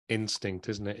instinct,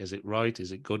 isn't it? Is it right?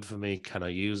 Is it good for me? Can I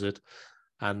use it?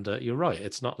 And you're right.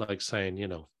 It's not like saying, you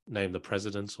know, name the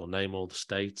presidents or name all the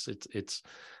states. It's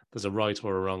there's a right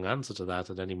or a wrong answer to that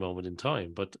at any moment in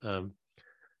time. But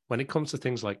when it comes to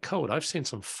things like code, I've seen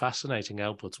some fascinating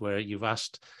outputs where you've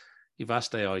asked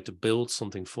AI to build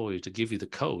something for you, to give you the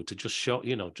code, to just show,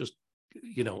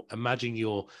 imagine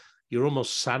you're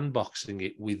almost sandboxing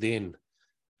it within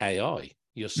AI.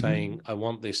 You're saying, I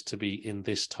want this to be in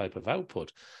this type of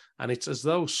output. And it's as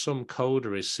though some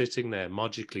coder is sitting there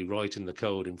magically writing the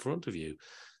code in front of you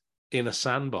in a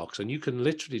sandbox, and you can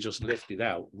literally just lift it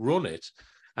out, run it.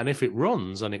 And if it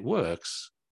runs and it works,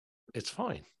 it's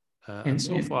fine. And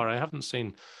so far, I haven't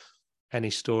seen any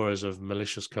stories of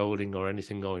malicious coding or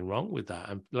anything going wrong with that.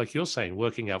 And like you're saying,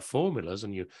 working out formulas,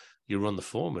 and you run the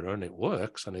formula and it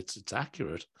works and it's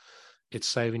accurate, it's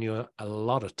saving you a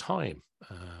lot of time.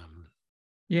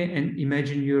 Yeah, and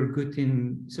imagine you're good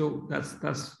in, so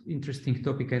that's interesting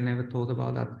topic. I never thought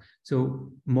about that. So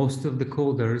most of the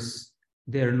coders,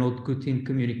 they're not good in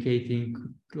communicating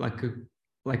like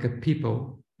a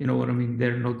people. You know what I mean?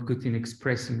 They're not good in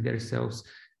expressing themselves,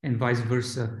 and vice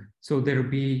versa. So there'll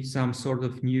be some sort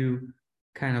of new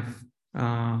kind of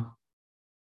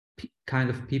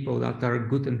people that are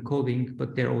good in coding,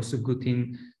 but they're also good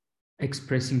in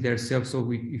expressing themselves.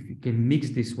 So if you can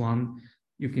mix this one,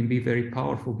 you can be very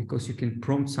powerful, because you can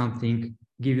prompt something,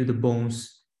 give you the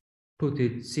bones, put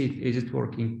it, see it, is it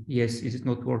working? Yes. Is it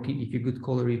not working? If you're a good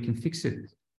caller, you can fix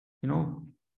it, you know,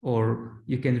 or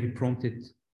you can reprompt it.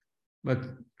 But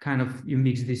kind of you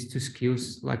mix these two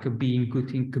skills, like being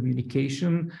good in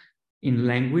communication, in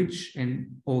language, and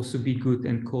also be good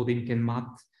in coding and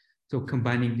math. So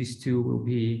combining these two will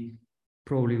be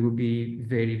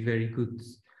very, very good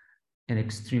and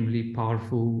extremely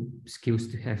powerful skills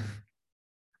to have.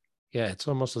 Yeah, it's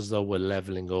almost as though we're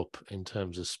leveling up in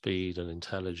terms of speed and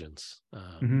intelligence.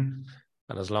 And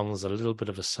as long as a little bit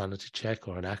of a sanity check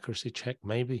or an accuracy check,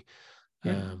 maybe,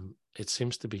 it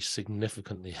seems to be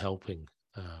significantly helping.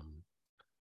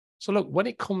 So look, when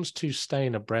it comes to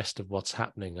staying abreast of what's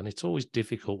happening, and it's always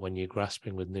difficult when you're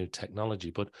grasping with new technology,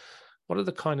 but what are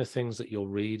the kind of things that you're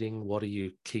reading? What are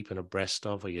you keeping abreast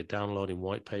of? Are you downloading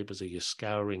white papers? Are you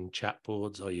scouring chat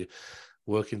boards? Are you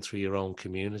working through your own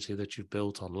community that you've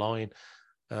built online?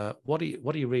 What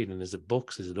are you reading? Is it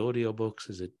books? Is it audiobooks?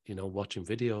 Is it, watching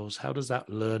videos? How does that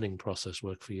learning process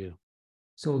work for you?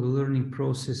 So the learning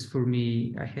process for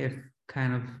me, I have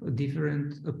kind of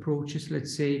different approaches.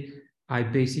 Let's say I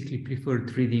basically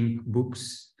preferred reading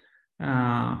books,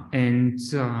 and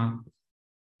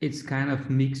it's kind of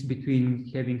mixed between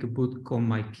having a book on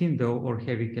my Kindle or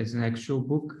having it as an actual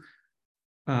book.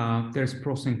 There's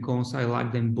pros and cons. I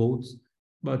like them both,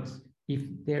 but if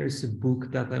there is a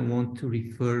book that I want to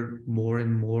refer more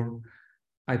and more,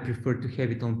 I prefer to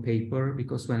have it on paper,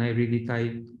 because when I read it,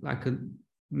 I can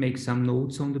make some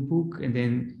notes on the book, and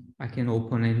then I can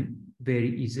open and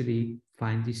very easily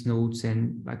find these notes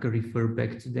and I can refer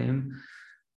back to them.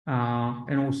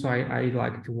 And also I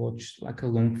like to watch like a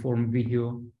long form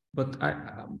video, but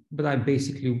I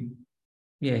basically,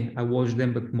 yeah, I watch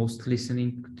them, but most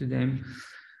listening to them.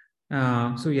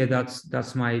 So yeah,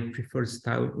 that's my preferred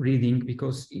style reading,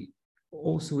 because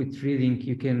also with reading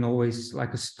you can always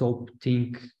like stop,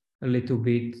 think a little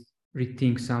bit,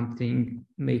 rethink something,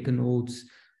 make a notes.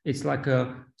 It's like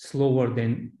a slower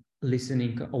than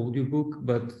listening audiobook,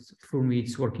 but for me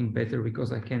it's working better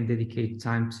because I can dedicate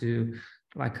time to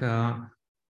like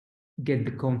get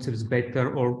the concepts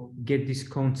better, or get this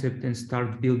concept and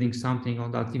start building something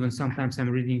on that. Even sometimes I'm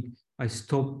reading, I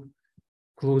stop,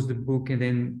 close the book, and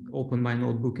then open my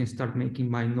notebook and start making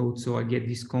my notes, so I get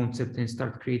this concept and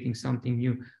start creating something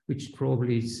new, which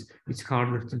probably it's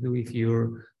harder to do if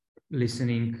you're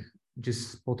listening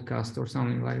just podcast or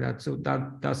something like that. So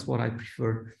that's what I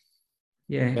prefer.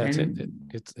 Yeah, Yeah, and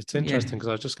it's yeah. interesting, because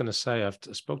I was just going to say I've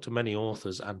spoke to many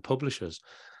authors and publishers,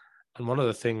 and one of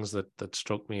the things that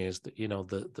struck me is that, you know,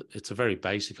 it's a very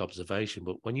basic observation,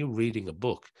 but when you're reading a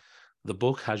book, the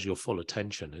book has your full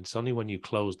attention. It's only when you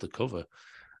close the cover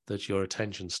that your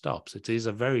attention stops. It is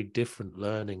a very different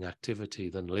learning activity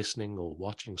than listening or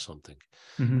watching something,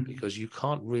 Mhm. because you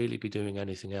can't really be doing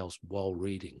anything else while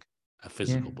reading a Yeah,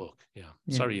 physical book. Yeah.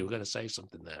 yeah. Sorry, you were going to say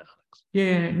something there, Alex.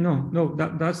 Yeah, no,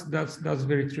 that's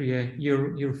very true. Yeah,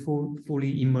 you're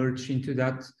fully immersed into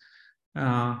that.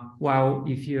 While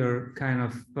if you're kind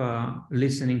of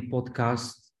listening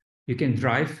podcast, you can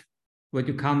drive, but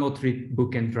you cannot read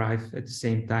book and drive at the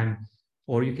same time.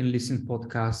 Or you can listen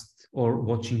podcast or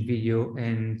watching video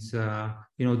and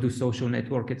do social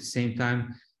network at the same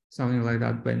time, something like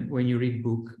that. When you read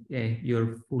book, yeah,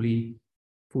 you're fully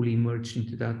immersed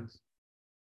into that.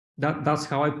 That's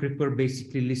how I prefer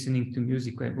basically listening to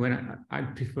music. When I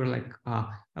prefer like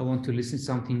I want to listen to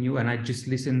something new, and I just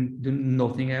listen to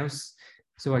nothing else,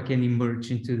 so I can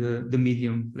emerge into the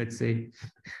medium, let's say.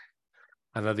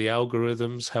 And are the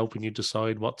algorithms helping you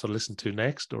decide what to listen to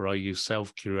next, or are you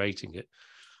self-curating it?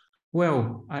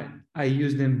 Well, I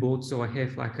use them both, so I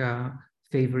have like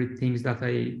favorite things that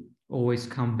I always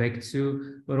come back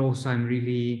to, but also I'm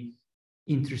really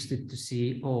interested to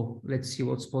see, oh, let's see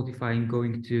what Spotify is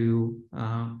going to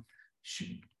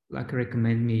like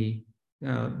recommend me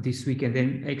this week. And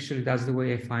then actually that's the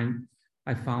way I found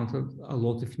a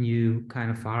lot of new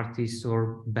kind of artists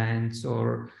or bands,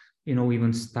 or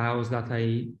even styles that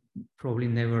I probably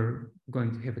never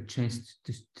going to have a chance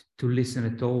to listen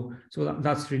at all. So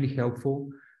that's really helpful.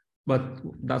 But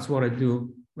that's what I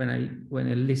do when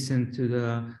I listen to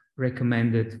the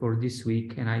recommended for this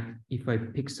week, and if I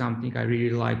pick something I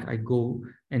really like, I go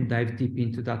and dive deep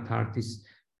into that artist.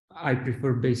 I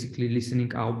prefer basically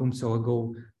listening albums, so I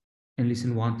go and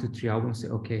listen 1 to 3 albums, say,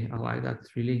 okay, I like that.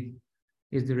 Really,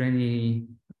 is there any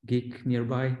gig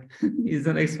nearby? Is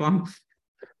the next one.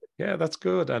 Yeah, that's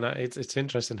good. And it's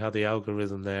interesting how the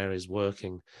algorithm there is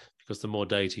working, because the more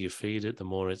data you feed it, the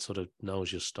more it sort of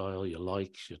knows your style, your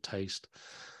likes, your taste.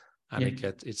 And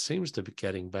Yeah. it seems to be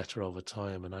getting better over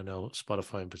time. And I know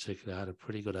Spotify in particular had a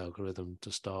pretty good algorithm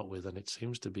to start with, and it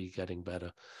seems to be getting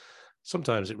better.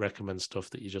 Sometimes it recommends stuff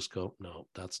that you just go, no,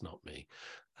 that's not me.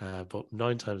 But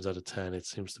 9 times out of 10, it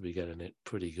seems to be getting it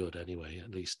pretty good anyway,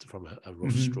 at least from a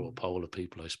rough straw Mhm. poll of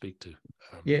people I speak to.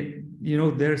 Yeah,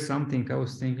 there's something I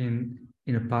was thinking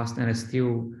in the past, and I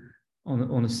still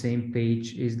on the same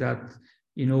page, is that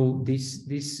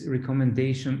these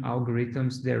recommendation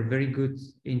algorithms, they're very good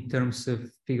in terms of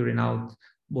figuring out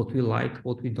what we like,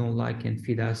 what we don't like, and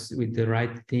feed us with the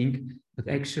right thing. But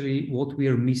actually, what we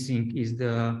are missing is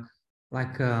the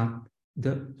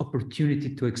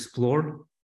opportunity to explore.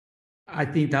 I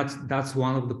think that's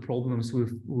one of the problems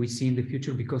we see in the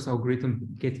future, because algorithm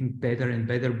getting better and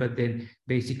better, but then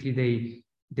basically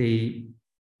they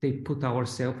they put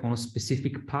ourselves on a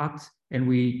specific path, and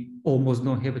we almost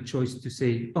don't have a choice to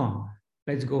say, oh,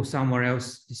 let's go somewhere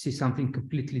else to see something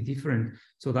completely different.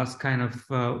 So that's kind of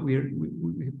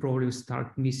we probably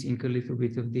start missing a little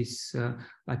bit of this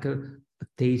like a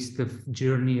taste of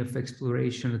journey of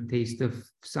exploration, a taste of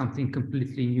something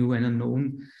completely new and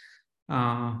unknown.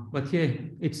 But yeah,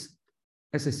 it's,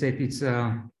 as I said, it's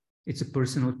a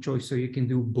personal choice. So you can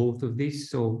do both of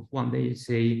these. So one day you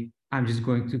say, I'm just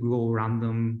going to go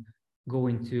random, go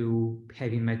into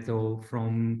heavy metal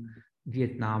from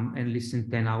Vietnam and listen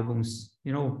 10 albums,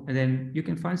 and then you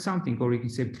can find something, or you can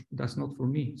say, that's not for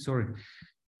me. Sorry.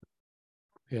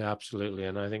 Yeah, absolutely.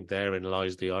 And I think therein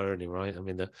lies the irony, right? I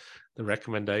mean, the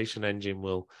recommendation engine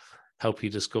will help you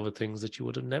discover things that you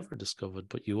would have never discovered,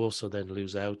 but you also then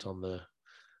lose out on the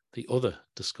other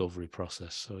discovery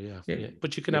process. So yeah, Yeah, yeah.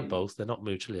 But you can yeah, have both. They're not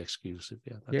mutually exclusive.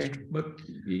 Yeah, that's yeah. true. But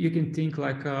you can think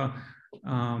like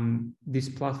these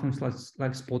platforms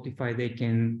like Spotify,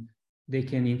 they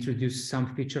can introduce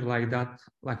some feature like that,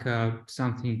 like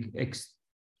something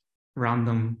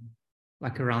random,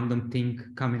 like a random thing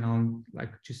coming on,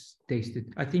 like just taste it.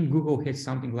 I think Google had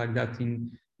something like that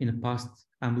in the past.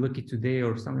 I'm lucky today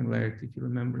or something like that, if you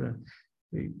remember.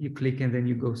 You click and then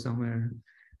you go somewhere.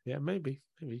 Yeah, maybe,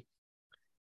 maybe.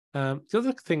 The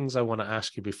other things I want to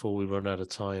ask you before we run out of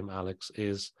time, Alex,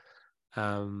 is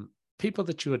people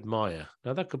that you admire.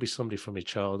 Now, that could be somebody from your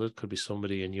childhood, could be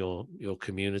somebody in your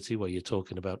community where you're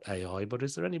talking about AI. But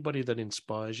is there anybody that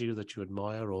inspires you that you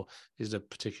admire, or is there a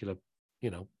particular,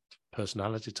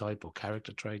 personality type or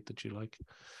character trait that you like?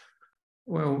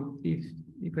 Well,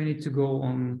 if I need to go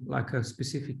on like a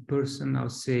specific person, I'll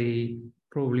say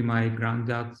probably my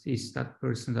granddad is that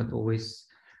person that always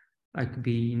like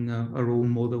being a role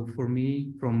model for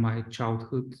me from my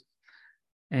childhood.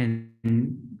 And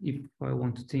if I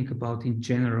want to think about in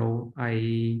general,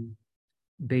 I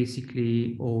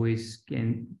basically always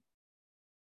can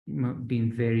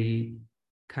been very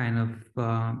kind of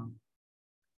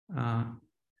uh,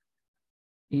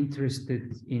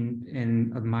 interested in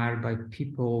and admired by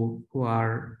people who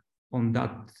are on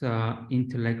that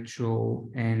intellectual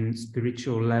and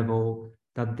spiritual level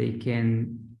that they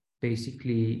can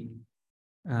basically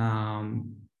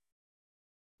um,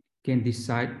 can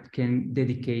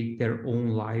dedicate their own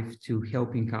life to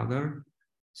helping other.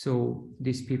 So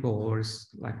these people always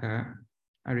like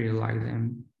I really like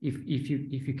them. If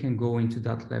you can go into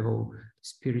that level,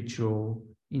 spiritual,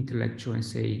 intellectual, and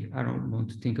say I don't want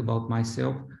to think about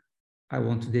myself. I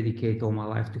want to dedicate all my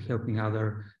life to helping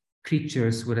other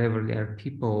creatures, whatever they are,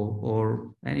 people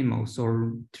or animals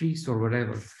or trees or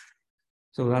whatever.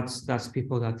 So that's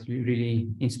people that really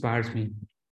inspires me.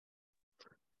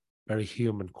 Very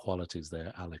human qualities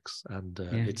there, Alex. And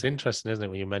Yeah. it's interesting, isn't it,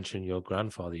 when you mention your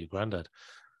grandfather, your granddad.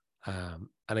 And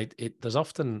there's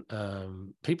often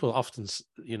people often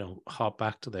harp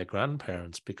back to their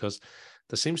grandparents because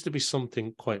there seems to be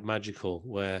something quite magical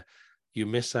where you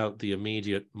miss out the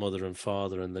immediate mother and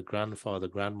father, and the grandfather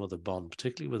grandmother bond,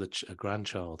 particularly with a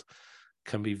grandchild,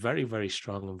 can be very, very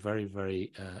strong and very,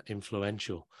 very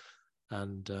influential.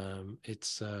 And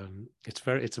it's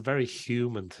a very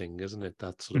human thing, isn't it?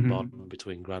 That sort of bond Mm-hmm.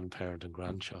 between grandparent and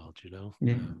grandchild,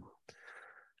 Yeah.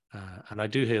 and I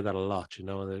do hear that a lot.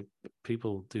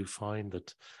 People do find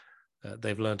that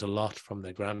they've learned a lot from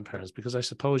their grandparents, because I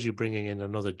suppose you're bringing in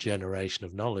another generation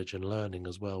of knowledge and learning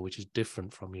as well, which is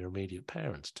different from your immediate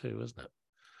parents too, isn't it?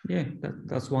 Yeah,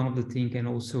 that's one of the things. And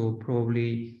also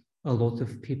probably a lot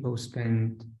of people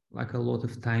spend like a lot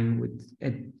of time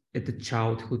at the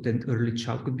childhood and early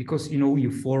childhood, because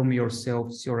you form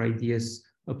yourselves, your ideas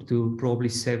up to probably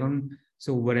 7.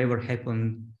 So whatever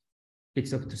happened,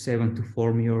 it's up to 7 to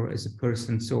form you as a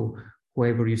person. So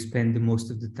whoever you spend the most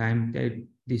of the time,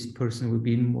 this person will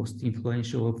be most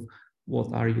influential of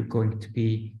what are you going to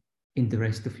be in the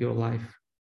rest of your life.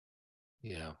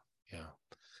 Yeah, yeah.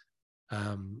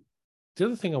 The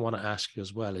other thing I want to ask you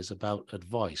as well is about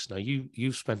advice. Now,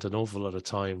 you've spent an awful lot of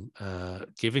time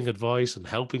giving advice and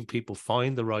helping people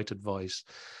find the right advice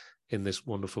in this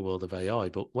wonderful world of AI.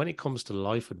 But when it comes to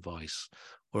life advice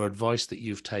or advice that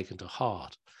you've taken to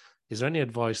heart, is there any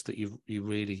advice that you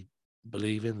really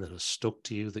believe in that has stuck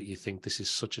to you, that you think this is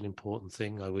such an important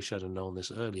thing? I wish I'd have known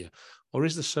this earlier. Or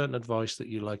is there certain advice that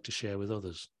you like to share with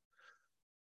others?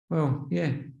 Well,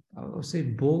 yeah, I'll say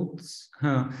both.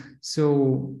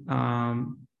 So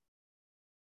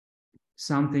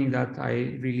something that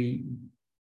I really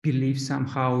believe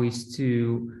somehow is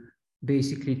to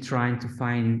basically trying to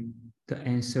find the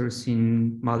answers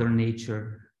in Mother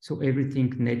Nature. So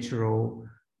everything natural,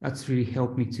 that's really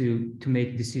helped me to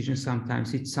make decisions.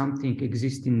 Sometimes it's something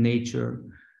exists in nature.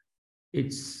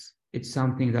 It's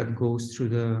something that goes through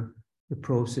the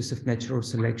process of natural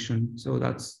selection. So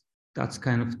that's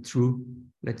kind of true,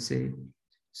 let's say.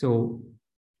 So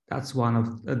that's one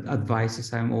of the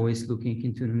advices. I'm always looking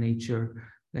into nature.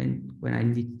 Then when I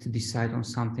need to decide on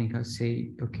something, I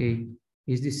say, okay,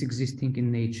 is this existing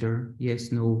in nature?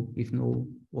 Yes, no. If no,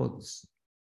 what's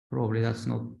probably that's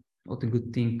not a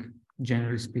good thing,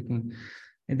 generally speaking.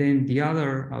 And then the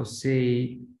other, I'll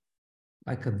say,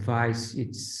 like advice,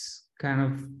 it's kind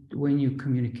of when you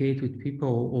communicate with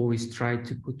people, always try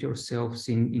to put yourselves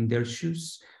in their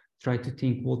shoes, try to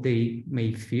think what they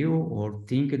may feel or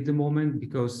think at the moment,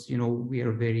 because we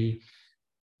are very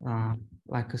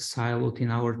like a silo in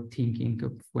our thinking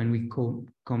of when we come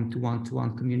to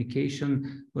one-to-one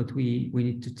communication, but we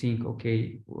need to think,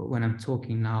 okay, when I'm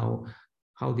talking now,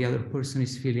 how the other person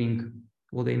is feeling,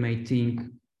 what they may think.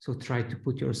 So try to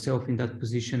put yourself in that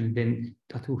position, and then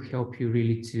that will help you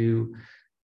really to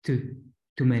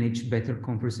manage better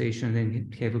conversation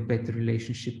and have a better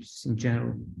relationships in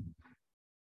general.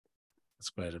 That's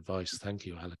great advice. Thank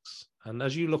you, Alex. And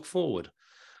as you look forward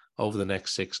over the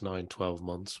next 6, 9, 12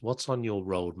 months, what's on your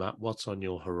roadmap? What's on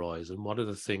your horizon? What are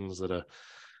the things that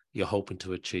you're hoping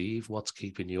to achieve? What's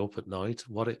keeping you up at night?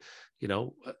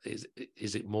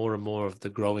 Is it more and more of the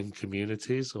growing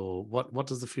communities, or what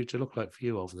does the future look like for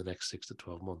you over the next 6 to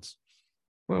 12 months?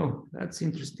 Well, that's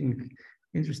interesting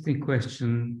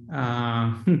question.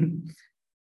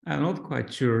 I'm not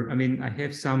quite sure. I mean, I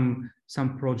have some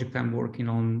project I'm working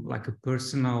on, like a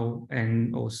personal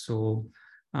and also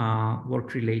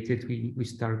work related. We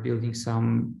start building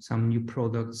some new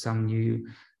products, some new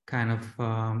kind of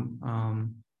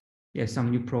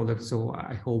some new products. So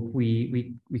I hope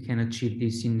we can achieve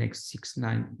this in next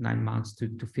 9 months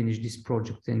to finish this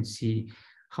project and see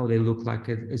how they look like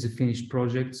as a finished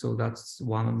project. So that's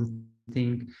one of the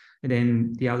thing. And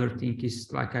then the other thing is,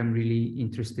 like, I'm really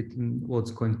interested in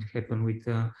what's going to happen with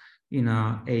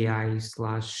AI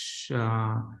slash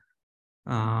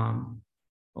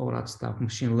all that stuff,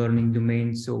 machine learning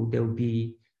domain. So there'll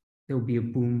be a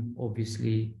boom,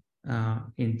 obviously,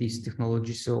 in this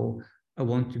technology. So I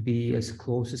want to be as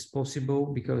close as possible,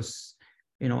 because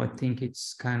I think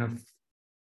it's kind of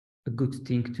a good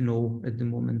thing to know at the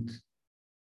moment.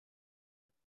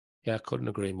 Yeah, I couldn't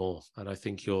agree more. And I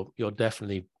think you're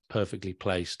definitely perfectly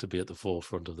placed to be at the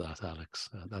forefront of that, Alex.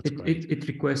 That's great. It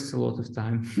requests a lot of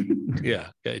time. Yeah,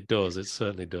 it does. It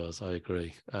certainly does. I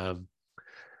agree. The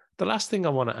last thing I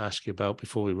want to ask you about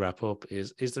before we wrap up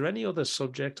is there any other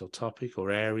subject or topic or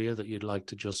area that you'd like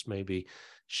to just maybe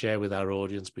share with our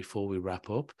audience before we wrap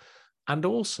up? And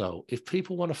also, if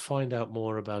people want to find out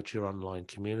more about your online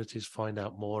communities, find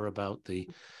out more about the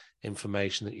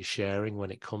information that you're sharing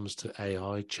when it comes to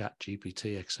AI, chat,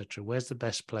 GPT, etc., where's the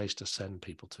best place to send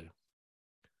people to?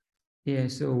 Yeah,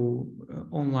 so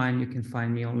online you can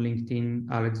find me on LinkedIn,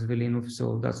 Alex Velinov.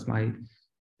 So that's my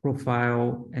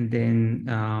profile. And then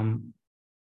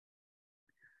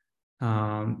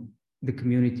the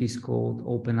community is called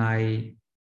OpenAI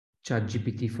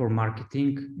ChatGPT for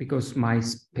Marketing, because my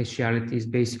specialty is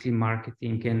basically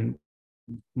marketing, and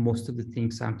most of the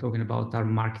things I'm talking about are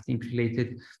marketing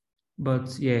related.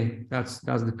 But yeah, that's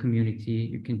the community.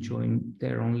 You can join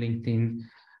there on LinkedIn.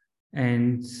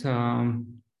 And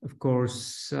of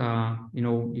course,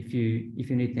 if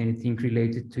you need anything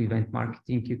related to event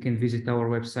marketing, you can visit our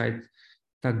website,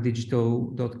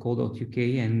 tagdigital.co.uk,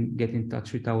 and get in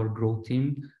touch with our growth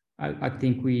team. I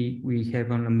think we have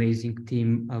an amazing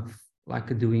team of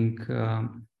doing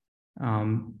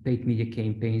paid media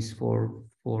campaigns for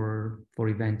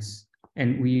events,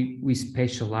 and we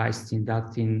specialized in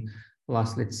that in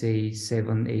last, let's say,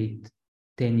 7, 8,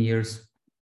 10 years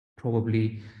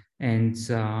probably, and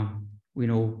we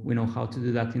know how to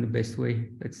do that in the best way,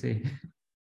 let's say.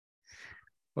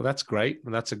 Well, that's great.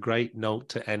 And that's a great note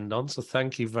to end on. So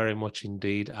thank you very much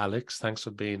indeed, Alex. Thanks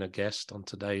for being a guest on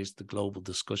today's The Global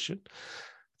Discussion.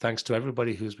 Thanks to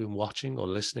everybody who's been watching or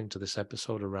listening to this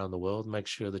episode around the world. Make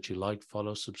sure that you like,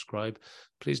 follow, subscribe.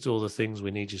 Please do all the things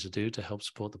we need you to do to help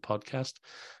support the podcast.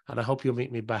 And I hope you'll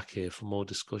meet me back here for more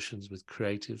discussions with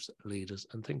creatives, leaders,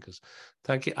 and thinkers.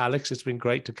 Thank you, Alex. It's been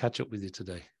great to catch up with you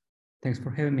today. Thanks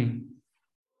for having me.